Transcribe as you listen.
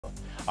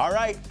All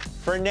right,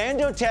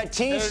 Fernando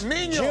Tatis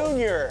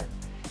Jr.,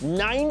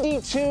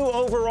 92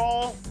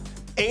 overall,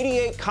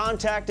 88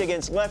 contact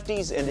against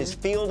lefties, and his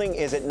fielding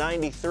is at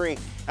 93.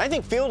 I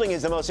think fielding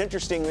is the most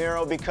interesting,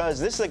 Miro, because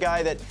this is a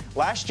guy that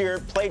last year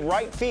played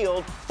right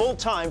field full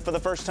time for the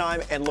first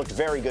time and looked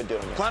very good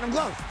doing it. Platinum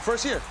glove,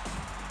 first year.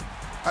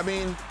 I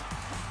mean,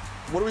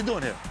 what are we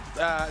doing here?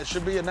 It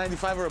should be a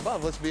 95 or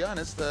above, let's be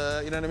honest. You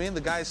know what I mean?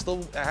 The guy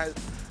still has,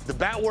 the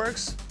bat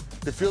works,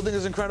 the fielding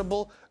is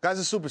incredible. Guy's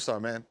a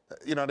superstar, man.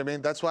 You know what I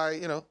mean? That's why,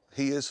 you know,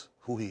 he is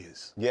who he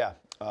is. Yeah.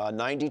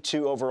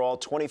 92 overall,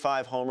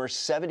 25 homers,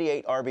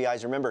 78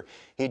 RBIs. Remember,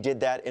 he did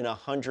that in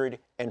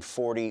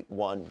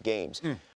 141 games.